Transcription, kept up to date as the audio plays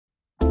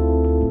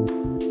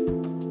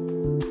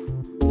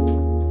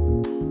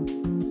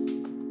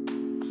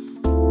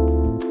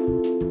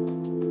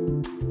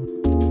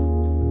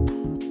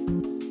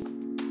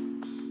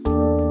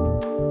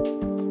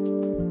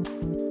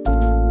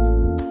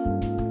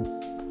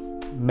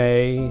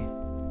May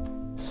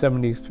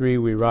 73,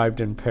 we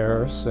arrived in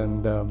Paris,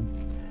 and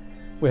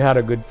we had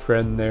a good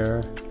friend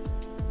there,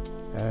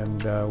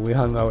 and we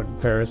hung out in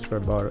Paris for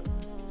about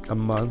a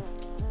month.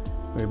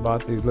 We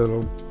bought these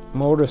little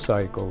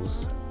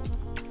motorcycles.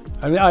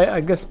 I mean, I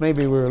guess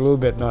maybe we were a little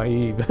bit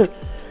naive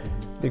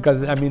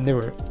because, I mean, they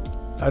were,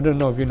 I don't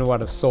know if you know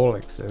what a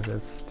Solix is.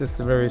 It's just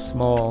a very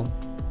small,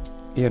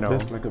 you know.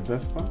 Like a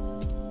Vespa?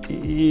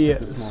 Yeah,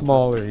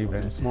 smaller Vespa. Even.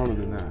 Okay, smaller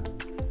than that.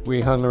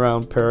 We hung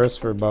around Paris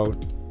for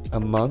about a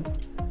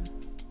month,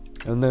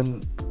 and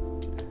then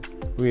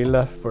we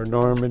left for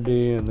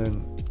Normandy, and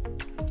then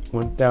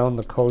went down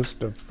the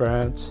coast of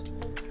France,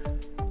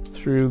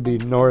 through the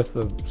north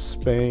of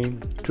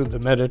Spain to the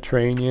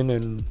Mediterranean,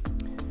 and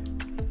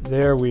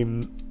there we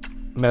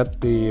met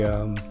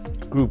the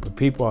group of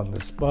people on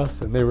this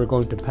bus, and they were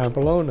going to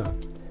Pamplona.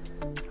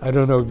 I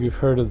don't know if you've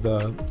heard of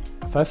the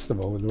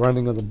festival, the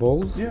running of the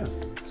bulls.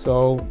 Yes.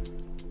 So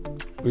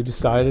we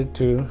decided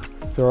to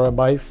throw our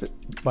bikes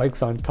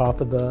on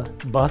top of the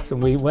bus,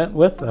 and we went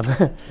with them.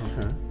 Okay.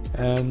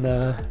 And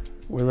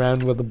we ran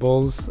with the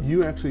bulls.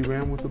 You actually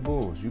ran with the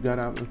bulls? You got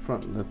out in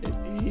front?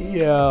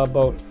 Yeah,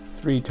 about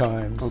 3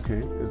 times. Okay.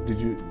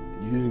 You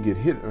didn't get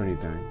hit or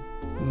anything?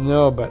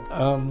 No, but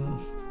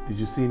did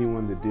you see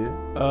anyone that did?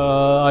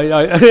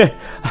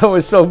 I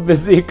was so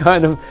busy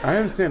kind of I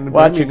understand,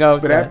 watching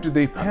out. But after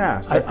they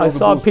passed, I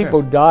saw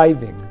people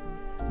diving.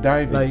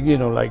 Diving? Like, you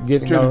know, like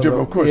getting trying out to jump,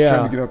 of of course, yeah,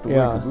 trying to get out the way,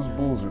 yeah. because those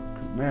bulls are,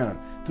 man,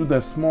 through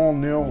that small,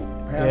 narrow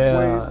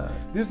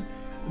pathways.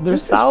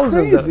 There's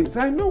thousands of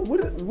I know.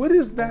 What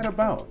is that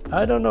about?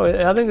 I don't know.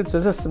 I think it's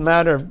just a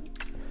matter of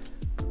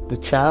the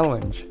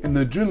challenge. And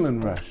the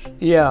adrenaline rush.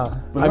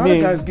 Yeah. But a lot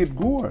of guys get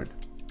gored.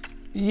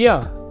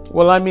 Yeah.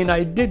 Well, I mean,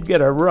 I did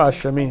get a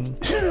rush. I mean,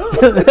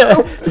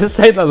 to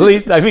say the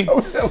least. I mean,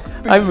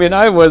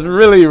 I was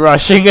really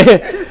rushing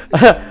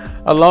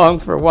along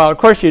for a while. Of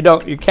course, you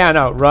can't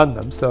outrun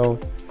them. So,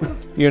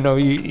 you know,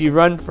 you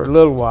run for a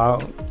little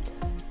while.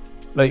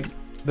 Like,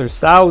 there's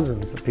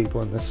thousands of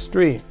people in the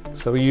street.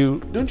 So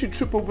don't you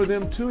trip over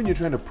them too, and you're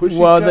trying to push each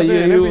other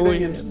and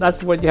everything?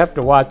 That's what you have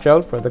to watch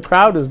out for. The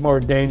crowd is more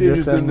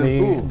dangerous than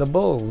the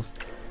bulls,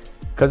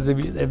 because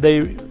if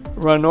they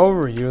run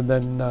over you,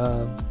 then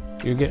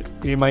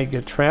you might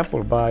get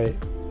trampled by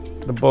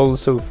the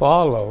bulls who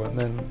follow. And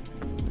then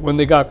when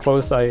they got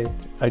close, I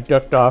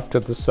ducked off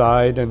to the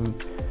side and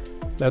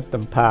let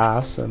them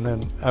pass, and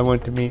then I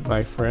went to meet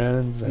my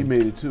friends. He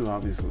made it too,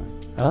 obviously.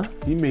 Huh?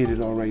 He made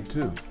it all right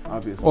too,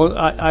 obviously. Well,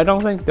 I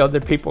don't think the other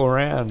people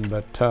ran,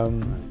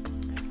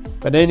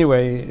 but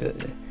anyway,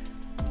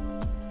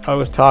 I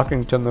was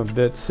talking to them a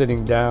bit,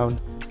 sitting down,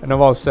 and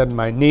all of a sudden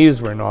my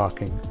knees were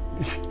knocking.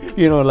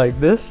 You know, like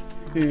this.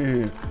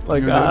 Yeah.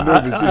 Like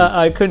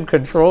I couldn't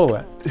control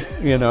it.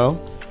 You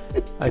know,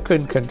 I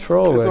couldn't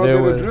control it. It's all that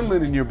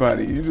adrenaline in your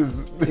body. You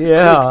just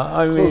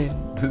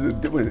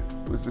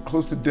was a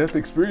close to death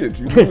experience.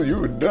 You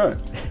were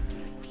done.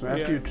 So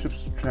after your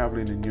trips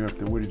traveling in Europe,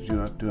 then what did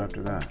you do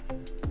after that?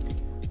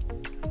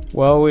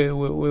 Well,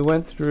 we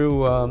went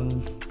through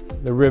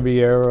the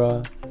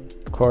Riviera,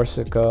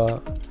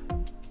 Corsica,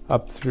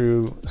 up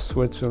through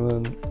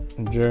Switzerland,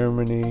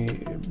 Germany,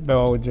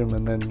 Belgium,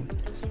 and then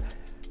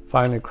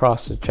finally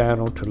crossed the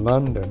Channel to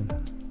London.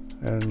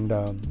 And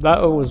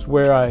that was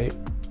where I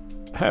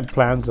had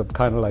plans of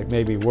kind of like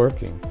maybe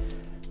working.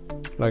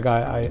 Like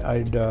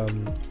I'd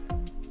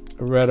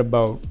read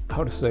about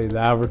how to say the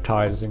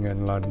advertising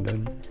in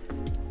London,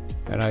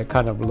 and I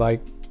kind of like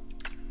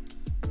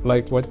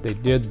what they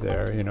did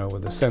there, you know,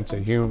 with a sense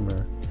of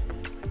humor.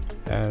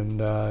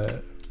 And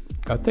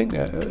I think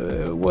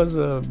it was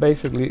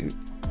basically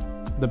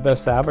the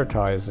best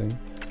advertising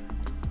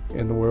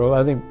in the world.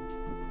 I think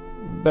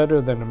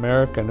better than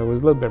American. It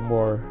was a little bit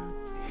more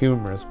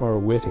humorous, more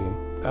witty.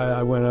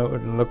 I went out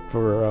and looked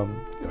for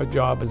a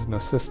job as an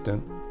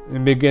assistant. In the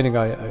beginning,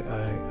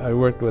 I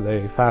worked with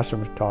a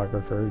fashion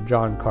photographer,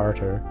 John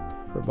Carter,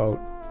 for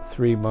about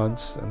 3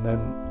 months, and then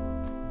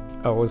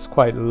I was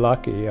quite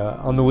lucky.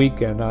 On the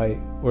weekend, I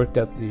worked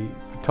at the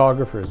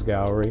photographer's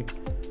gallery,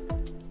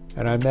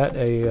 and I met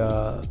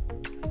a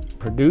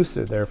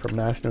producer there from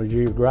National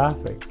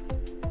Geographic,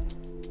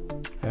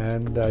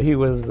 and he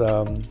was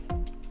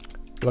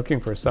looking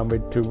for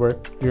somebody to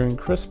work during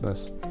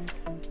Christmas,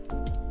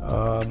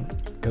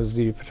 because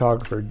the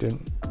photographer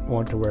didn't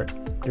want to work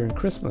during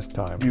Christmas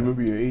time. Do you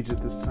remember your age at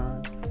this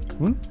time?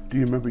 Do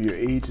you remember your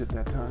age at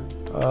that time?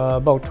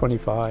 About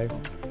 25.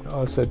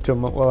 I said to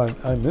him, well,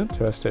 I'm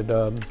interested.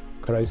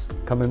 Could I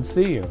come and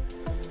see you?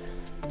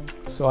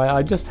 So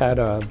I just had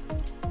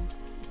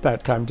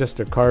that time just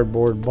a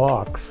cardboard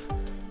box,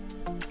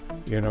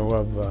 you know,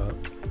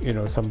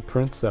 of some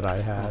prints that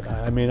I had.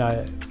 I mean,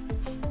 I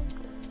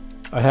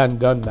hadn't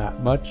done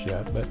that much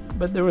yet,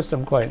 but there were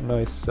some quite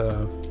nice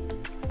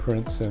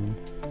prints, and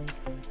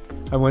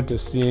I went to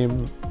see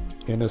him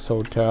in his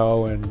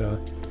hotel, and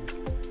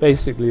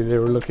basically they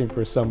were looking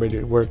for somebody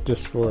to work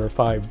just for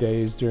 5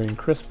 days during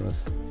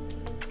Christmas.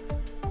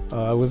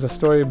 It was a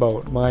story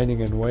about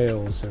mining in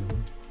Wales, and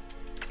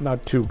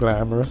not too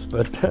glamorous,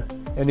 but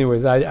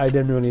anyways, I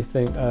didn't really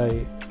think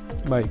I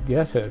might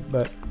get it,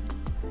 but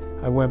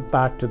I went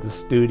back to the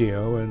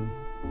studio and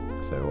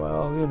said,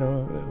 well, you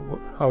know,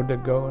 how'd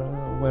it go?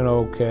 It went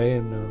okay.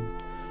 And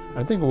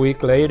I think a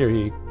week later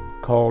he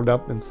called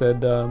up and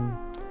said,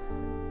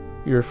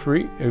 you're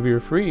free. If you're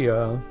free,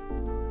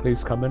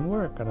 please come and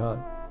work. And I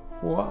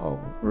thought, wow,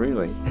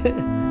 really?